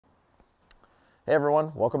Hey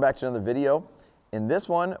everyone, welcome back to another video. In this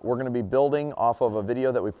one, we're going to be building off of a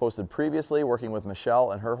video that we posted previously working with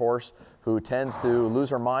Michelle and her horse who tends to lose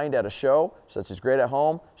her mind at a show. So she's great at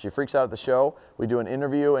home, she freaks out at the show. We do an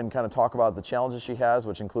interview and kind of talk about the challenges she has,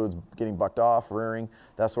 which includes getting bucked off, rearing,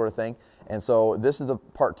 that sort of thing. And so this is the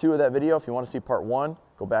part 2 of that video. If you want to see part 1,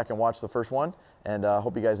 go back and watch the first one, and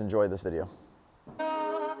hope you guys enjoy this video.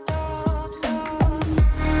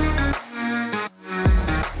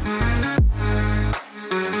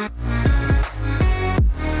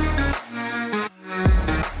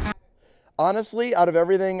 Honestly, out of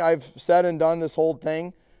everything I've said and done this whole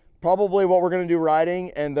thing, probably what we're going to do riding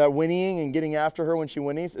and the whinnying and getting after her when she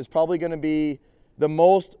whinnies is probably going to be the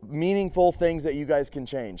most meaningful things that you guys can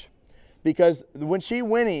change. Because when she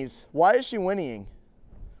whinnies, why is she whinnying?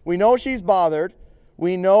 We know she's bothered.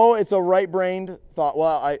 We know it's a right-brained thought.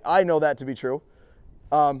 Well, I know that to be true.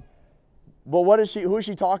 But what is who is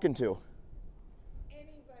she talking to?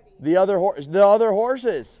 Anybody. The other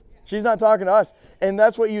horses. She's not talking to us. And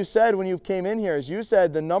that's what you said when you came in here, is you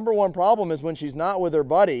said the number one problem is when she's not with her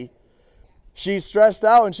buddy, she's stressed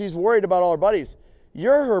out and she's worried about all her buddies.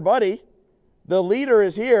 You're her buddy. The leader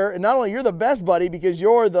is here. And not only you're the best buddy because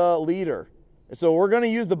you're the leader. So we're going to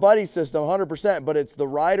use the buddy system 100%, but it's the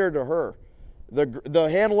rider to her, the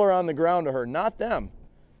handler on the ground to her, not them.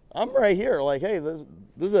 I'm right here like, hey, this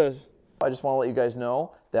is a... I just want to let you guys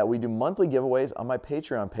know that we do monthly giveaways on my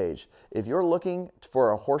Patreon page. If you're looking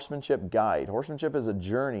for a horsemanship guide, horsemanship is a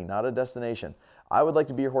journey, not a destination. I would like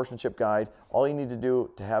to be your horsemanship guide. All you need to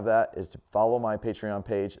do to have that is to follow my Patreon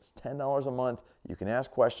page. It's $10 a month. You can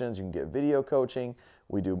ask questions. You can get video coaching.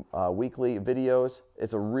 We do weekly videos.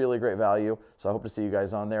 It's a really great value. So I hope to see you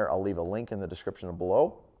guys on there. I'll leave a link in the description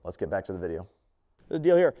below. Let's get back to the video. The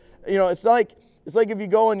deal here, you know, it's like if you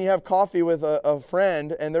go and you have coffee with a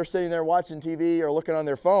friend and they're sitting there watching TV or looking on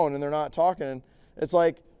their phone and they're not talking. It's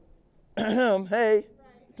like, hey,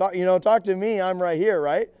 talk to me. I'm right here,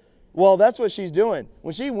 right? Well, that's what she's doing.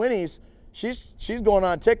 When she whinnies, she's going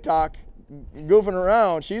on TikTok, goofing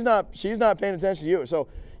around. She's not paying attention to you. So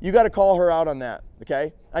you got to call her out on that.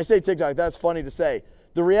 Okay? I say TikTok. That's funny to say.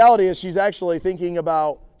 The reality is she's actually thinking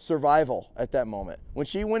about survival at that moment. When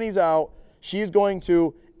she whinnies out, she's going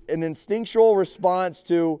to an instinctual response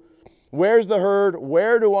to where's the herd,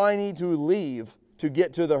 where do I need to leave to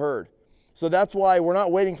get to the herd. So that's why we're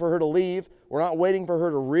not waiting for her to leave. We're not waiting for her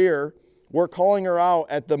to rear. We're calling her out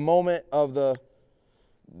at the moment of the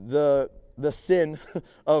sin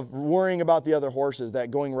of worrying about the other horses, that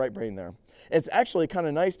going right brain there. It's actually kind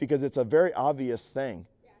of nice because it's a very obvious thing.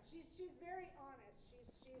 Yeah, she's very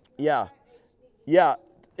honest. Yeah.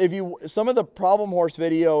 Some of the problem horse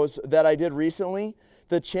videos that I did recently,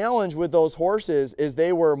 the challenge with those horses is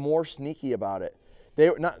they were more sneaky about it.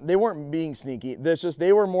 They weren't being sneaky. It's just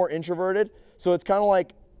they were more introverted. So it's kind of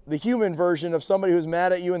like the human version of somebody who's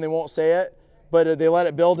mad at you and they won't say it, but they let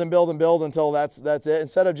it build and build and build until that's it.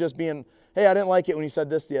 Instead of just being, hey, I didn't like it when you said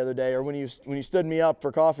this the other day, or when you stood me up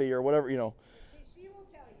for coffee or whatever, you know. She will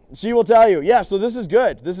tell you. She will tell you. Yeah. So this is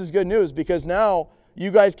good. This is good news because now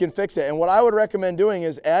you guys can fix it. And what I would recommend doing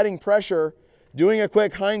is adding pressure, doing a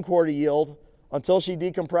quick hindquarter yield until she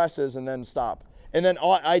decompresses and then stop. And then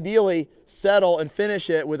ideally settle and finish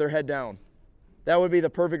it with her head down. That would be the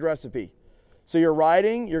perfect recipe. So you're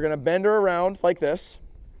riding, you're going to bend her around like this.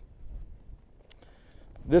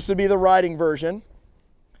 This would be the riding version.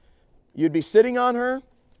 You'd be sitting on her.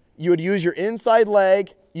 You would use your inside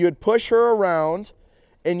leg. You would push her around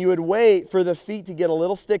and you would wait for the feet to get a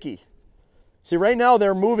little sticky. See, right now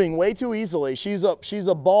they're moving way too easily. She's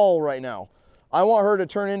a ball right now. I want her to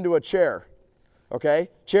turn into a chair. Okay?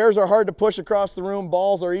 Chairs are hard to push across the room.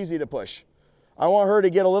 Balls are easy to push. I want her to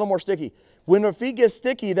get a little more sticky. When her feet get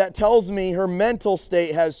sticky, that tells me her mental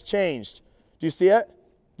state has changed. Do you see it?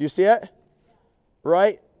 Do you see it?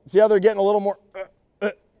 Right? See how they're getting a little more...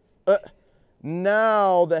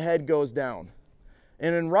 Now the head goes down.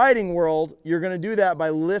 And in riding world, you're going to do that by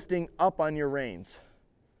lifting up on your reins.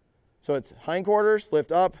 So it's hindquarters,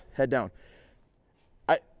 lift up, head down.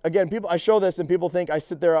 Again, I show this and people think I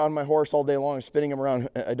sit there on my horse all day long spinning him around.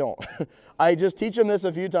 I don't. I just teach them this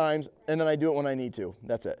a few times and then I do it when I need to.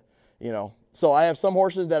 That's it. You know. So I have some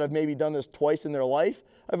horses that have maybe done this twice in their life.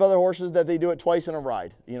 I have other horses that they do it twice in a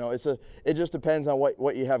ride. You know, it just depends on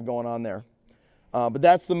what you have going on there. But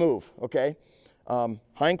that's the move, okay?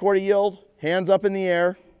 Hindquarter yield, hands up in the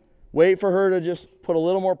air. Wait for her to just put a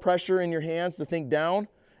little more pressure in your hands to think down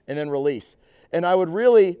and then release. And I would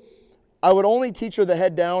only teach her the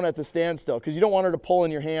head down at the standstill because you don't want her to pull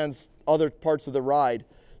in your hands other parts of the ride.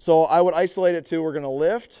 So I would isolate it to, we're going to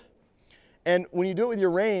lift. And when you do it with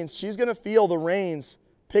your reins, she's going to feel the reins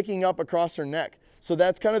picking up across her neck. So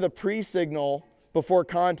that's kind of the pre-signal before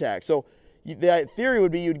contact. So the theory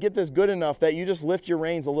would be you'd get this good enough that you just lift your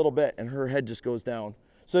reins a little bit and her head just goes down.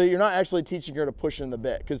 So you're not actually teaching her to push in the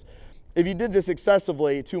bit, because if you did this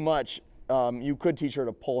excessively too much, you could teach her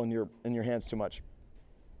to pull in your hands too much.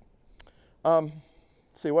 Let's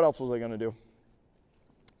see, what else was I going to do?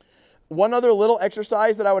 One other little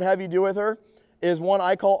exercise that I would have you do with her is one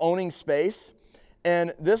I call owning space.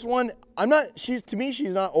 And this one, to me,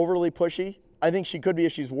 she's not overly pushy. I think she could be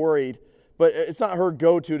if she's worried, but it's not her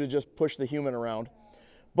go-to to just push the human around.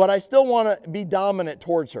 But I still want to be dominant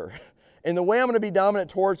towards her. And the way I'm going to be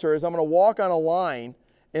dominant towards her is I'm going to walk on a line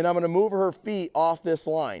and I'm going to move her feet off this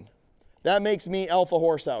line. That makes me alpha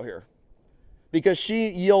horse out here because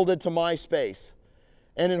she yielded to my space.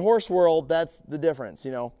 And in horse world, that's the difference,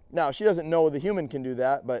 you know. Now, she doesn't know the human can do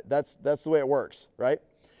that, but that's the way it works, right?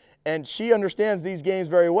 And she understands these games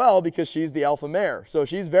very well because she's the alpha mare. So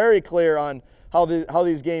she's very clear on how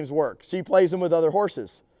these games work. She plays them with other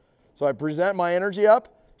horses. So I present my energy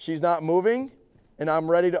up, she's not moving, and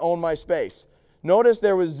I'm ready to own my space. Notice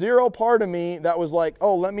there was zero part of me that was like,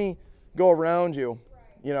 oh, let me go around you,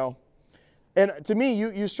 you know. And to me,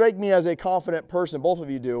 you strike me as a confident person, both of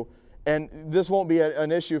you do, and this won't be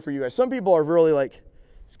an issue for you guys. Some people are really like,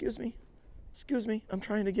 excuse me, I'm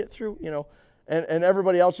trying to get through, you know, and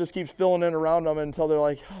everybody else just keeps filling in around them until they're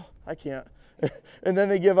like, oh, I can't. And then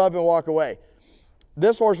they give up and walk away.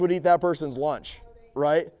 This horse would eat that person's lunch,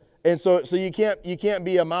 right? And so you can't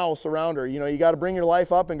be a mouse around her. You know, you got to bring your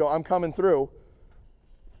life up and go, I'm coming through.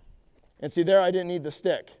 And see, there I didn't need the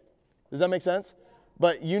stick. Does that make sense?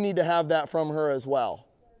 But you need to have that from her as well.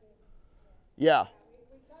 Yeah.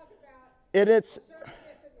 It's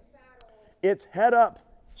head up,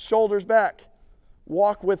 shoulders back.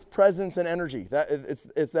 Walk with presence and energy.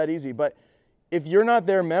 It's that easy. But if you're not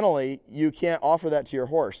there mentally, you can't offer that to your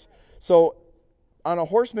horse. So on a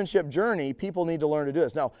horsemanship journey, people need to learn to do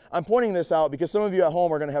this. Now, I'm pointing this out because some of you at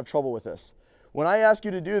home are going to have trouble with this. When I ask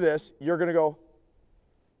you to do this, you're going to go,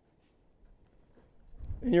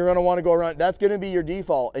 and you're going to want to go around. That's going to be your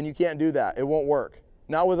default, and you can't do that. It won't work.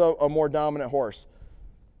 Not with a more dominant horse.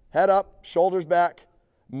 Head up, shoulders back,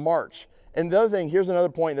 march. And the other thing, here's another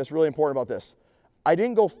point that's really important about this. I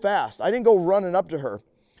didn't go fast. I didn't go running up to her.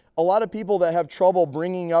 A lot of people that have trouble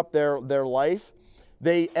bringing up their life,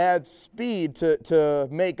 they add speed to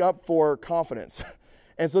make up for confidence.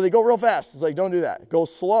 And so they go real fast. It's like, don't do that. Go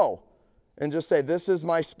slow and just say, this is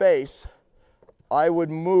my space. I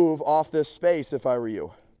would move off this space if I were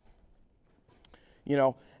you. You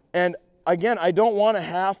know, and again, I don't want to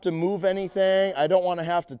have to move anything. I don't want to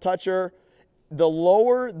have to touch her. The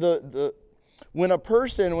lower when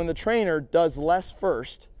the trainer does less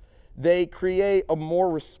first, they create a more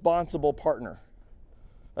responsible partner.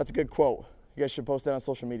 That's a good quote. You guys should post that on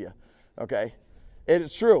social media. Okay? It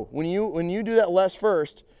is true. When you do that less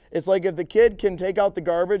first, it's like if the kid can take out the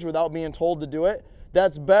garbage without being told to do it,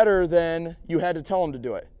 that's better than you had to tell him to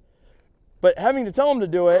do it. But having to tell him to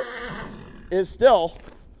do it is still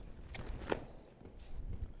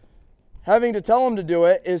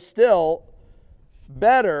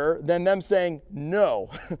better than them saying, no,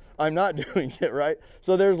 I'm not doing it, right?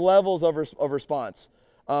 So there's levels of response.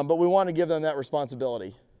 But we want to give them that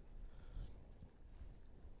responsibility.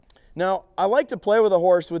 Now, I like to play with a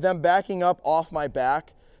horse with them backing up off my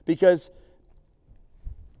back because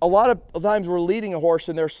a lot of times we're leading a horse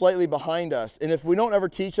and they're slightly behind us. And if we don't ever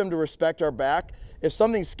teach them to respect our back, if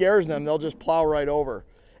something scares them, they'll just plow right over.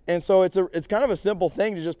 And so it's kind of a simple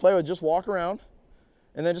thing to just play with. Just walk around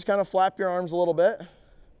and then just kind of flap your arms a little bit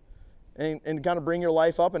and kind of bring your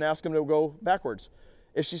life up and ask them to go backwards.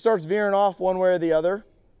 If she starts veering off one way or the other,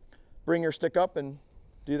 bring your stick up and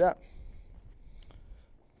do that.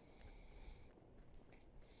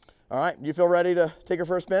 All right, you feel ready to take her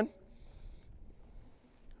for a spin?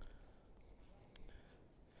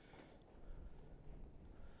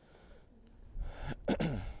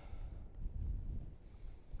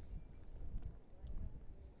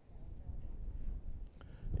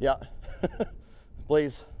 Yeah.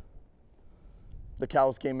 Blaze. The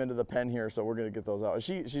cows came into the pen here, so we're going to get those out.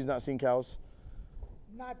 She's not seen cows?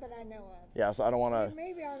 Not that I know of. Yeah, so I don't want to.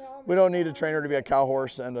 Maybe on the We don't need a trainer to be a cow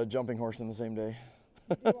horse and a jumping horse in the same day.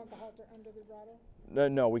 You want the halter under the bridle?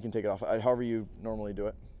 No, we can take it off. However you normally do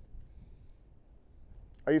it.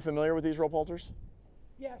 Are you familiar with these rope halters?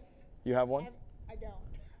 Yes. You have one? I don't.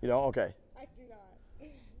 You don't? Okay. I do not.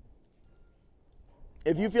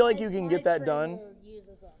 If you feel like you can get that done,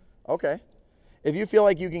 okay. If you feel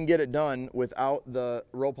like you can get it done without the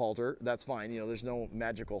rope halter, that's fine. You know, there's no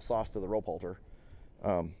magical sauce to the rope halter.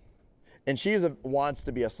 And she wants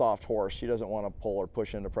to be a soft horse. She doesn't want to pull or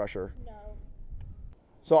push into pressure. No.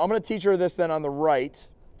 So I'm going to teach her this then on the right.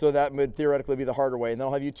 So that would theoretically be the harder way. And then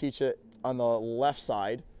I'll have you teach it on the left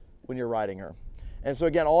side when you're riding her. And so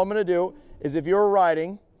again, all I'm going to do is if you were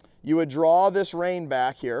riding, you would draw this rein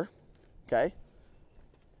back here, okay?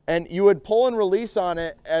 And you would pull and release on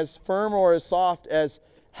it as firm or as soft as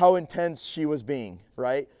how intense she was being,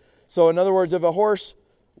 right? So in other words, if a horse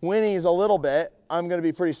whinnies a little bit, I'm going to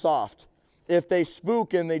be pretty soft. If they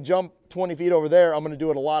spook and they jump 20 feet over there, I'm going to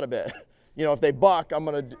do it a lot of bit. You know, if they buck, I'm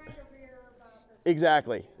going to...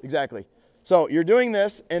 Exactly, exactly. So you're doing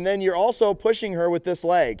this, and then you're also pushing her with this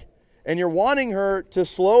leg. And you're wanting her to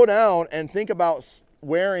slow down and think about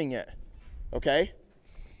wearing it, okay?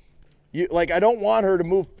 I don't want her to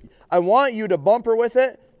move. I want you to bump her with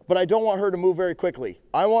it, but I don't want her to move very quickly.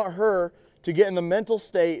 I want her to get in the mental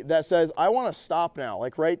state that says, I want to stop now,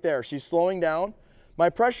 like right there. She's slowing down. My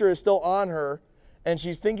pressure is still on her, and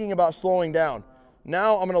she's thinking about slowing down.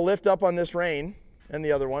 Now I'm going to lift up on this rein and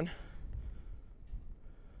the other one.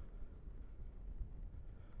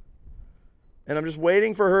 And I'm just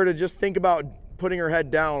waiting for her to just think about putting her head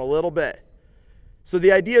down a little bit. So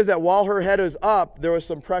the idea is that while her head is up, there was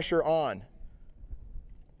some pressure on.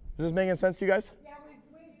 Is this making sense to you guys? Yeah, we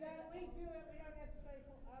do it. We don't necessarily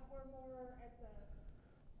pull up. We're more at the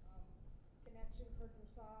connection for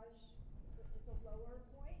dressage. It's a lower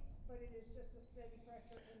point, but it is just a steady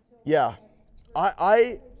pressure until... Yeah.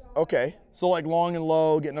 Okay. So like long and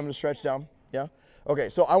low, getting them to stretch down. Yeah. Okay.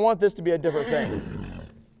 So I want this to be a different thing.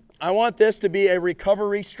 I want this to be a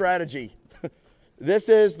recovery strategy. This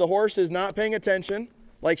is, the horse is not paying attention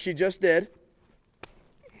like she just did.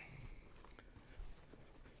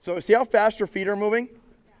 So see how fast her feet are moving?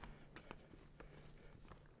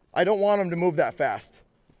 I don't want them to move that fast.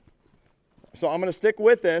 So I'm going to stick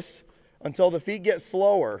with this until the feet get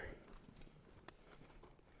slower.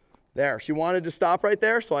 There, she wanted to stop right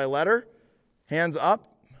there, so I let her. Hands up.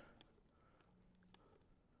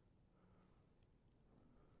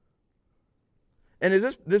 And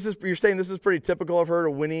you're saying this is pretty typical of her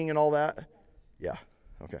to whinnying and all that? Yeah,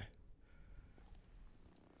 okay.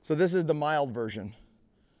 So this is the mild version.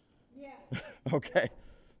 Yes. Okay.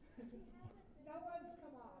 No one's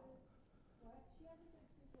come on. What?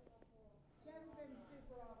 She hasn't been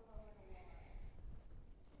super awful in a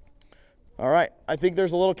while. All right, I think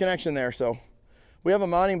there's a little connection there. So we have a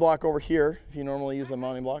mounting block over here, if you normally use a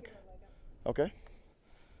mounting block. Okay.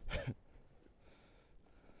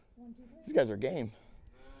 These guys are game.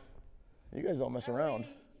 You guys don't mess around.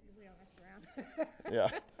 We don't mess around. Yeah,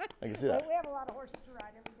 I can see that. We have a lot of horses to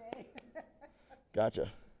ride every day. Gotcha.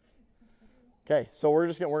 Okay, so we're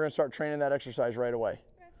gonna start training that exercise right away.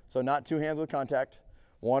 So not two hands with contact,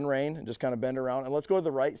 one rein, and just kind of bend around. And let's go to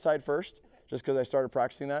the right side first, just because I started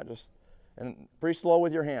practicing that. And pretty slow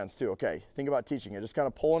with your hands too. Okay, think about teaching it. Just kind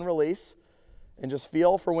of pull and release, and just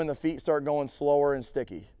feel for when the feet start going slower and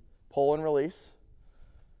sticky. Pull and release.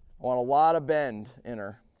 I want a lot of bend in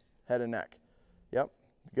her head and neck. Yep,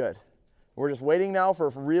 good. We're just waiting now for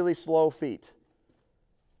really slow feet.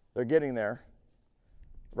 They're getting there.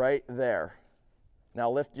 Right there.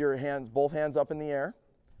 Now lift your hands, both hands up in the air.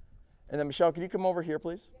 And then Michelle, can you come over here,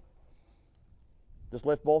 please? Just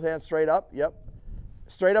lift both hands straight up. Yep.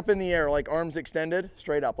 Straight up in the air, like arms extended,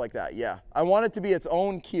 straight up like that. Yeah. I want it to be its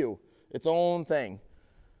own cue, its own thing.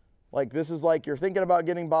 Like this is like you're thinking about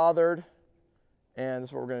getting bothered, and this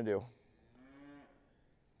is what we're going to do.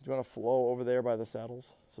 Do you want to flow over there by the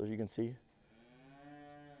saddles so you can see?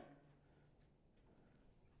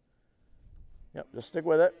 Yep, just stick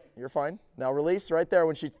with it. You're fine. Now release right there.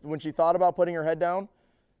 When she thought about putting her head down,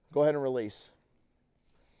 go ahead and release.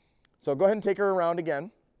 So go ahead and take her around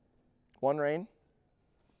again. One rein.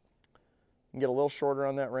 And get a little shorter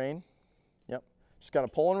on that rein. Yep. Just kind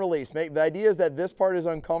of pull and release. The idea is that this part is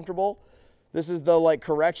uncomfortable. This is the like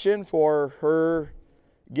correction for her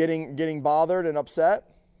getting bothered and upset.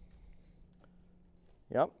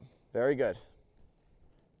 Yep. Very good.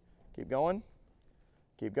 Keep going.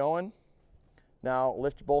 Keep going. Now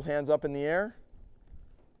lift both hands up in the air.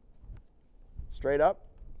 Straight up.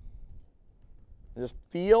 And just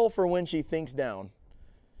feel for when she thinks down.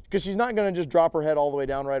 Because she's not going to just drop her head all the way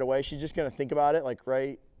down right away. She's just going to think about it like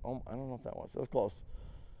right. Oh, I don't know if that was close.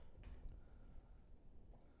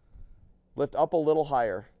 Lift up a little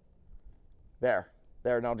higher. There.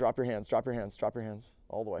 Now drop your hands. Drop your hands. Drop your hands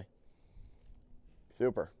all the way.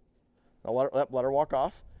 Super. Now let her walk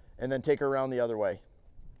off, and then take her around the other way.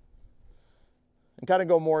 And kind of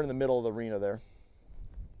go more in the middle of the arena there.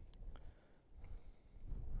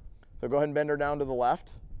 So go ahead and bend her down to the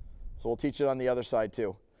left. So we'll teach it on the other side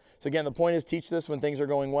too. So again, the point is teach this when things are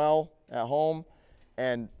going well at home.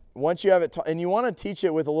 And once you have it, and you want to teach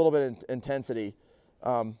it with a little bit of intensity.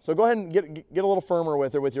 So go ahead and get a little firmer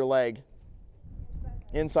with her with your leg.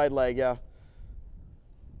 Inside leg, yeah.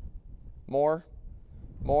 More,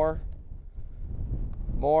 more,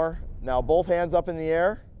 more. Now both hands up in the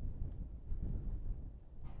air.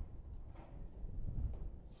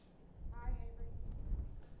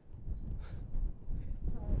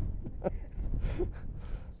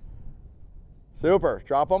 Super.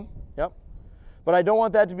 Drop them. Yep. But I don't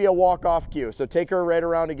want that to be a walk-off cue. So take her right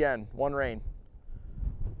around again. One rein.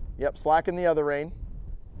 Yep. Slacken the other rein.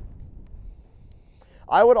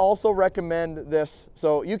 I would also recommend this.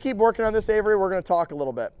 So you keep working on this, Avery. We're going to talk a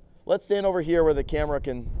little bit. Let's stand over here where the camera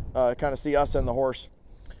can kind of see us and the horse.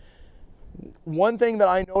 One thing that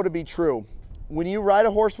I know to be true, when you ride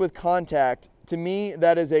a horse with contact, to me,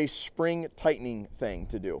 that is a spring tightening thing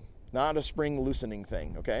to do, not a spring loosening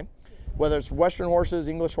thing, okay? Whether it's Western horses,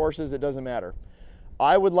 English horses, it doesn't matter.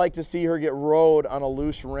 I would like to see her get rode on a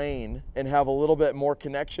loose rein and have a little bit more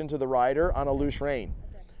connection to the rider on a loose rein.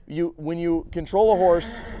 When you control a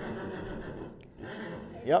horse,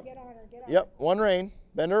 yep, yep, one rein,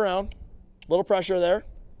 bend her around, little pressure there,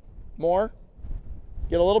 more,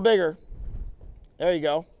 get a little bigger, there you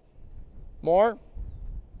go, more,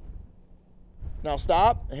 now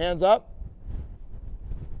stop, hands up,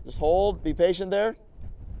 just hold, be patient there.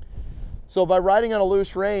 So by riding on a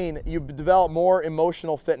loose rein, you develop more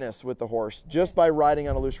emotional fitness with the horse just by riding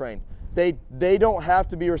on a loose rein. They don't have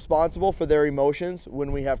to be responsible for their emotions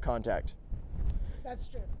when we have contact. That's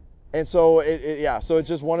true. And so yeah, so it's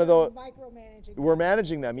just one of those. Micromanaging. We're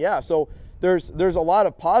managing them, yeah. So there's a lot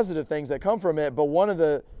of positive things that come from it, but one of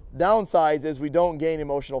the downsides is we don't gain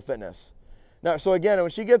emotional fitness. Now, so again, when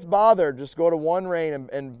she gets bothered, just go to one rein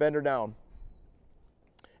and bend her down.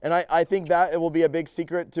 And I think that it will be a big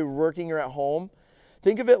secret to working her at home.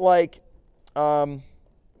 Think of it like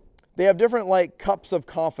they have different like cups of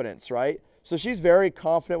confidence, right? So she's very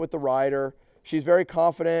confident with the rider. She's very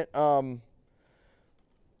confident, you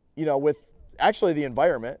know, with actually the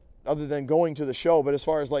environment other than going to the show. But as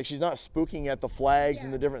far as like, she's not spooking at the flags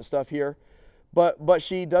and the different stuff here. But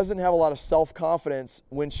she doesn't have a lot of self-confidence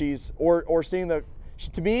when she's, or seeing the,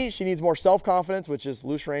 to me, she needs more self-confidence, which is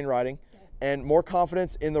loose rein riding, and more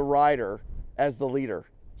confidence in the rider as the leader.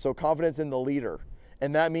 So confidence in the leader.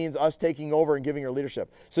 And that means us taking over and giving her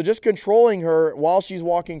leadership. So just controlling her while she's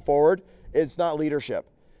walking forward, it's not leadership.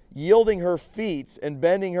 Yielding her feet and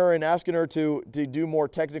bending her and asking her to do more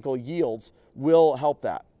technical yields will help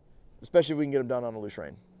that, especially if we can get them done on a loose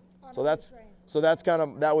rein. So that's kind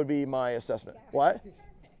of, that would be my assessment. What?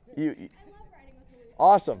 You I love riding with Louise.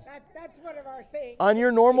 awesome. That's one of our things. On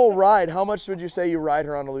your normal ride, how much would you say you ride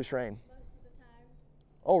her on a loose rein? Most of the time.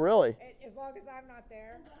 Oh, really? As long as I'm not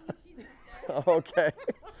there. As long as she's not there. Okay.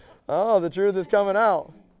 Oh, the truth is coming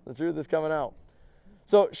out. The truth is coming out.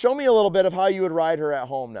 So show me a little bit of how you would ride her at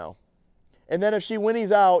home now. And then if she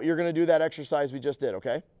whinnies out, you're going to do that exercise we just did,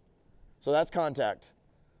 okay? So that's contact.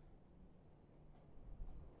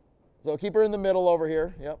 So keep her in the middle over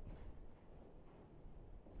here. Yep.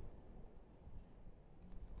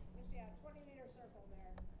 Yeah, 20-meter circle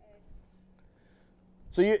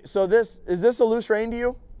there. So is this a loose rein to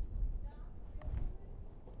you?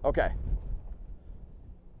 Okay. It's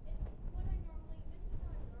what I normally, this is how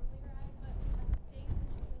I normally ride, but on days when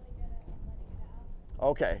she's really good at letting it out.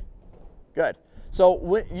 Okay. Good.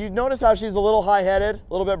 So you notice how she's a little high-headed, a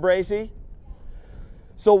little bit bracy?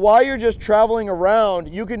 So while you're just traveling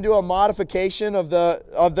around, you can do a modification of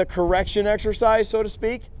the correction exercise, so to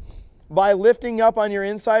speak, by lifting up on your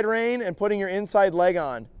inside rein and putting your inside leg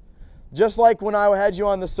on. Just like when I had you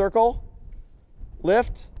on the circle,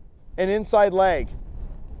 lift and inside leg.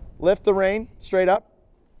 Lift the rein straight up.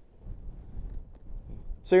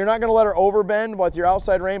 So you're not going to let her overbend with your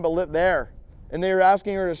outside rein, but lift there. And then you're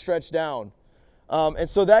asking her to stretch down. And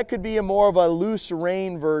so that could be a more of a loose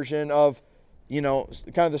rein version of, you know,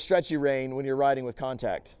 kind of the stretchy rein when you're riding with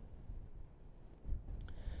contact.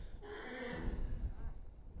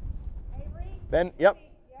 Bend, yep.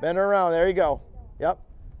 Bend her around. There you go. Yep.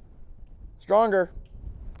 Stronger.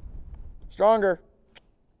 Stronger.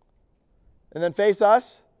 And then face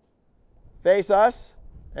us. Face us.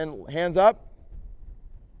 And hands up.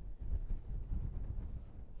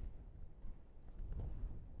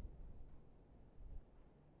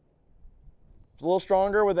 A little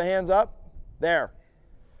stronger with the hands up. There.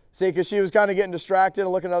 See, because she was kind of getting distracted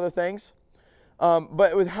and looking at other things.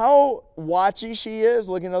 But with how watchy she is,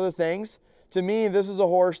 looking at other things, to me, this is a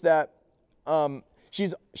horse that,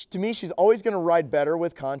 she's always going to ride better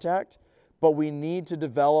with contact, but we need to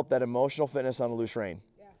develop that emotional fitness on a loose rein.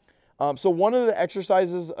 So one of the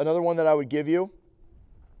exercises, another one that I would give you,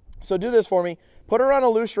 so do this for me. Put her on a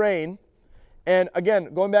loose rein. And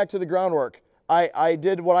again, going back to the groundwork, I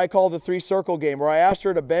did what I call the 3-circle game, where I asked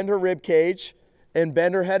her to bend her rib cage and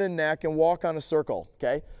bend her head and neck and walk on a circle,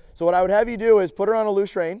 okay? So what I would have you do is put her on a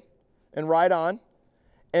loose rein and ride on,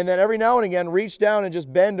 and then every now and again, reach down and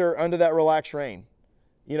just bend her under that relaxed rein.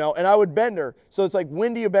 You know, and I would bend her. So it's like,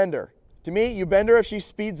 when do you bend her? To me, you bend her if she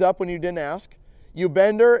speeds up when you didn't ask. You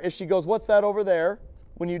bend her if she goes, what's that over there,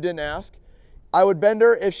 when you didn't ask. I would bend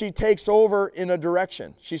her if she takes over in a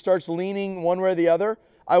direction. She starts leaning one way or the other.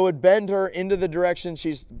 I would bend her into the direction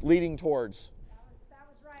she's leading towards. That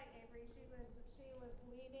was right, Avery. She was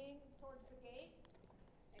leaning towards the gate,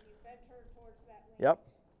 and you bent her towards that lean. Yep.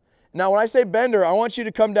 Now, when I say bend her, I want you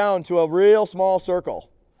to come down to a real small circle.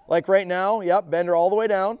 Like right now, yep, bend her all the way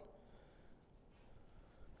down.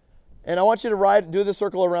 And I want you to do the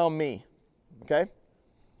circle around me, okay?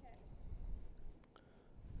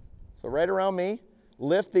 So right around me,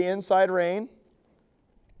 lift the inside rein,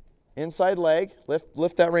 inside leg,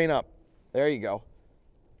 lift that rein up. There you go.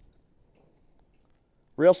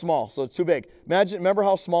 Real small, so it's too big. Remember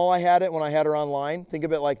how small I had it when I had her online? Think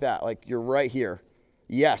of it like that, like you're right here.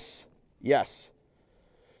 Yes, yes.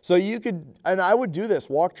 So you could, and I would do this,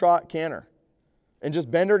 walk, trot, canter, and just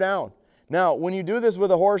bend her down. Now, when you do this with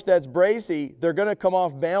a horse that's bracy, they're going to come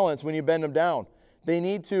off balance when you bend them down. They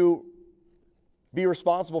need to be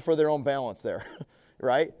responsible for their own balance there,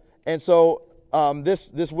 right? And so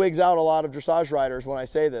this wigs out a lot of dressage riders when I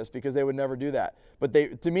say this, because they would never do that. But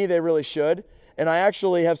to me, they really should. And I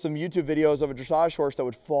actually have some YouTube videos of a dressage horse that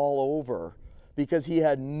would fall over because he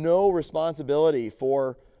had no responsibility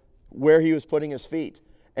for where he was putting his feet.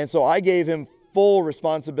 And so I gave him full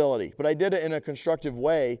responsibility, but I did it in a constructive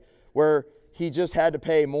way where he just had to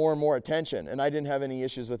pay more and more attention, and I didn't have any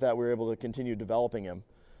issues with that. We were able to continue developing him.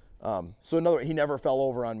 So he never fell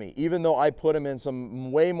over on me, even though I put him in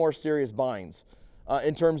some way more serious binds.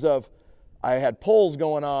 In terms of, I had pulls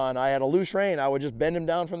going on, I had a loose rein, I would just bend him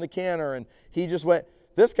down from the canter, and he just went,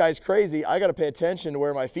 this guy's crazy, I got to pay attention to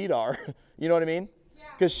where my feet are. You know what I mean?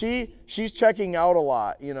 Because she's checking out a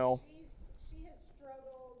lot, you know. She has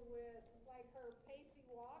struggled with like her pacey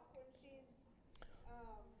walk when she's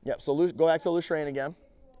Yep, so go back to loose rein again.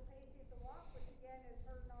 a little pacey at the walk, which again is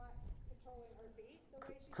her not controlling her feet the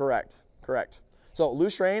way she Correct, correct. So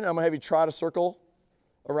loose rein, I'm gonna have you trot a circle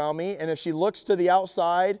around me, and if she looks to the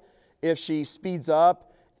outside, if she speeds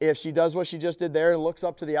up, if she does what she just did there and looks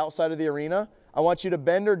up to the outside of the arena, I want you to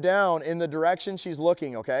bend her down in the direction she's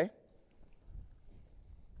looking, okay?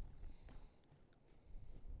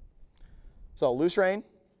 So loose rein.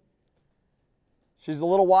 She's a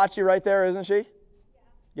little watchy right there, isn't she? Yeah.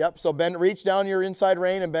 Yep, so reach down your inside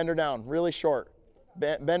rein and bend her down, really short.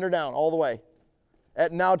 Bend her down all the way.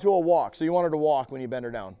 Now to a walk, so you want her to walk when you bend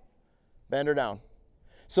her down. Bend her down.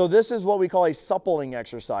 So this is what we call a suppling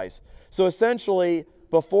exercise. So essentially,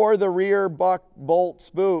 before the rear buck, bolt,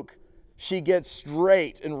 spook, she gets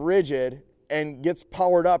straight and rigid and gets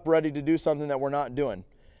powered up, ready to do something that we're not doing.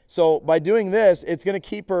 So by doing this, it's going to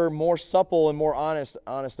keep her more supple and more honest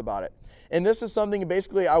about it. And this is something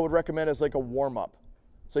basically I would recommend as like a warm-up.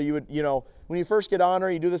 So you would, when you first get on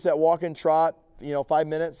her, you do this at walk and trot, 5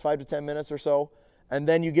 minutes, 5 to 10 minutes or so, and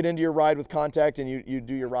then you get into your ride with contact and you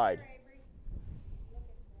do your ride.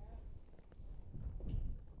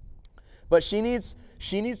 But she needs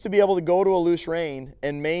to be able to go to a loose rein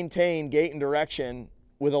and maintain gait and direction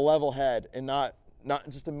with a level head and not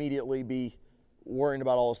just immediately be worrying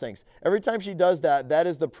about all those things. Every time she does that, that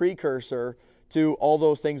is the precursor to all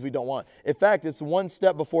those things we don't want. In fact, it's one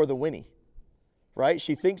step before the whinny, right?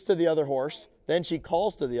 She thinks to the other horse, then she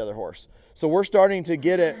calls to the other horse. So we're starting to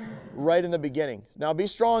get it right in the beginning. Now be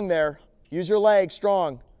strong there. Use your legs,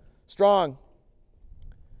 strong, strong,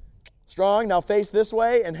 strong. Now face this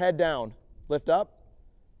way and head down. Lift up.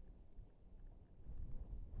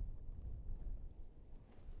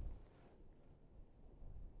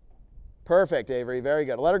 Perfect, Avery. Very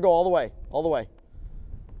good. Let her go all the way, all the way.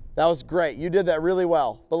 That was great. You did that really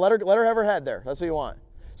well. But let her have her head there. That's what you want.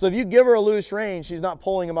 So if you give her a loose rein, she's not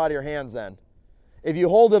pulling them out of your hands then. If you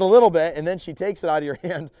hold it a little bit and then she takes it out of your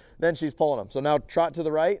hand, then she's pulling them. So now trot to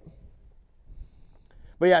the right.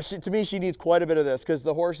 But yeah, to me, she needs quite a bit of this because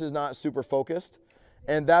the horse is not super focused.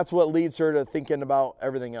 And that's what leads her to thinking about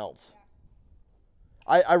everything else.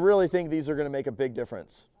 I really think these are going to make a big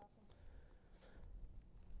difference.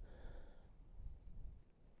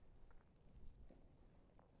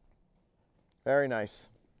 Very nice.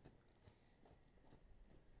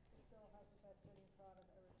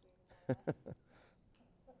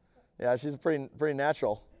 Yeah, she's pretty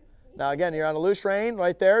natural Now again, you're on a loose rein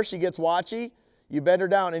right there. She gets watchy. You bend her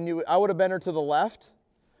down, and I would have bent her to the left.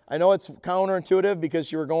 I know it's counterintuitive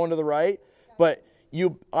because you were going to the right, but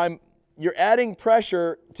you're adding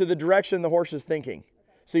pressure to the direction the horse is thinking.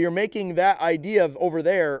 So you're making that idea of over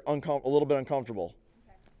there a little bit uncomfortable.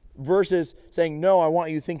 Versus saying, no, I want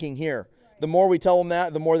you thinking here. The more we tell them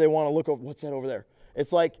that, the more they want to look over, what's that over there?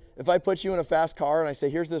 It's like if I put you in a fast car and I say,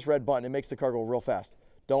 here's this red button, it makes the car go real fast.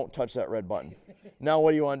 Don't touch that red button. Now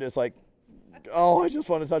what do you want to do? It's like, oh, I just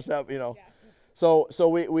want to touch that, you know. So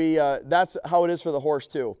we that's how it is for the horse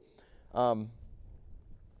too. Yeah.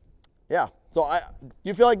 So do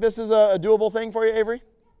you feel like this is a doable thing for you, Avery?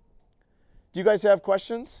 Do you guys have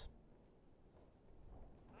questions?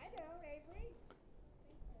 I know, Avery.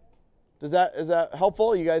 Is that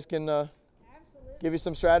helpful? You guys can Absolutely. give you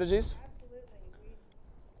some strategies. Absolutely.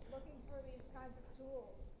 We're looking for these kinds of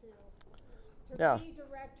tools to Yeah.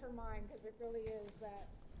 redirect her mind, because it really is that.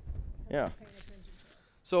 Yeah. Paying attention to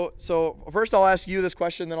us. So first I'll ask you this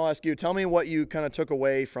question, then I'll ask you. Tell me what you kind of took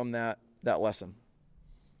away from that lesson.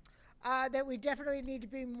 That we definitely need to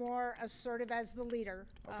be more assertive as the leader,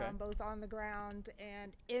 Okay. both on the ground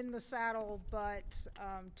and in the saddle, but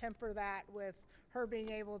temper that with her being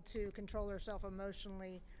able to control herself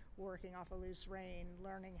emotionally, working off a loose rein,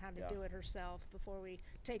 learning how to do it herself before we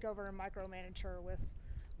take over and micromanage her with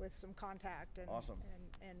some contact and, Awesome.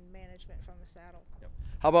 and management from the saddle.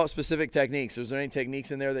 How about specific techniques? Is there any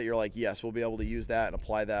techniques in there that you're like, yes, we'll be able to use that and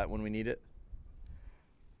apply that when we need it?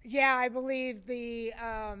 Yeah, I believe the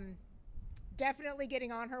definitely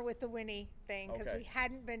getting on her with the whinny thing, because Okay. we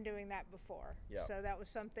hadn't been doing that before. Yeah. So that was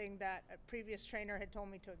something that a previous trainer had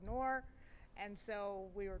told me to ignore, and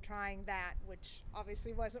so we were trying that, which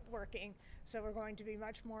obviously wasn't working. So we're going to be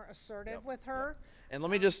much more assertive with her. And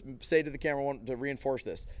let me just say to the camera to reinforce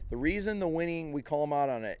this. The reason the whinnying, we call them out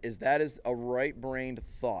on it, is that is a right-brained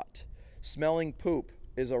thought. Smelling poop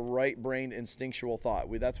is a right-brained instinctual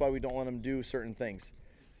thought. That's why we don't let them do certain things.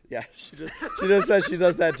 Yeah, she just says she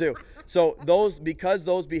does that too. So because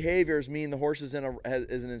those behaviors mean the horse is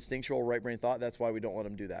is an instinctual right-brain thought, that's why we don't let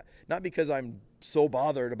them do that. Not because I'm so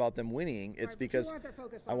bothered about them whinnying. It's Right, but you because want their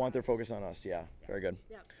focus I on want their us. focus on us. Yeah, very good.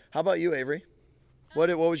 Yeah. How about you, Avery?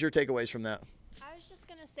 What was your takeaways from that? I was just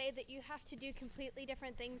gonna say that you have to do completely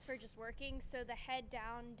different things for just working. So the head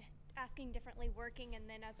down, asking differently, working, and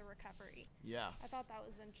then as a recovery. Yeah. I thought that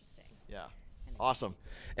was interesting. Yeah. Awesome.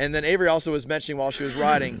 And then Avery also was mentioning while she was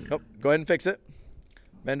riding. Oh, go ahead and fix it.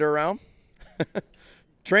 Bend her around.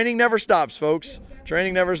 Training never stops, folks.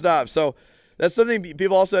 Training never stops. So that's something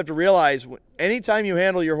people also have to realize. Anytime you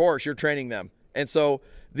handle your horse, you're training them. And so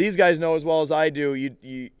these guys know as well as I do,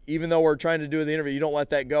 you even though we're trying to do the interview, you don't let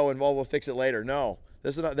that go and, well, we'll fix it later. No.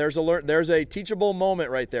 There's a teachable moment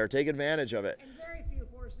right there. Take advantage of it. And very few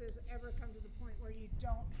horses ever come to the point where you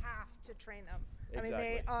don't have to train them.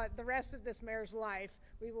 Exactly. I mean, the rest of this mare's life,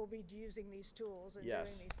 we will be using these tools and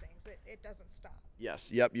Yes. doing these things. It doesn't stop.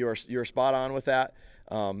 Yes. Yep. You're spot on with that.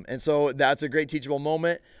 And so that's a great teachable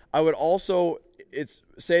moment. I would also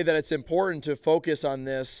say that it's important to focus on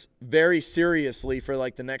this very seriously for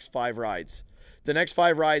like the next 5 rides. The next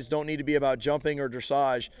 5 rides don't need to be about jumping or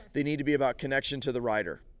dressage. They need to be about connection to the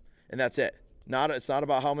rider, and that's it. It's not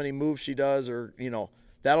about how many moves she does, or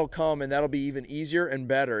that'll come, and that'll be even easier and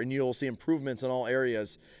better, and you'll see improvements in all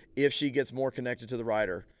areas if she gets more connected to the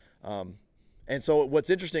rider. And so what's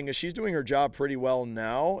interesting is she's doing her job pretty well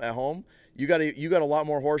now at home. You got a lot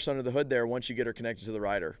more horse under the hood there once you get her connected to the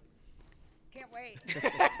rider. Can't wait.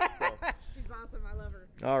 She's awesome. I love her.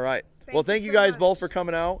 All right. Thank Well, you thank you so guys much. both for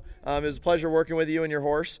coming out. It was a pleasure working with you and your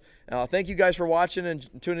horse. Thank you guys for watching and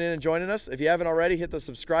tuning in and joining us. If you haven't already, hit the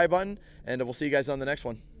subscribe button, and we'll see you guys on the next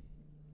one.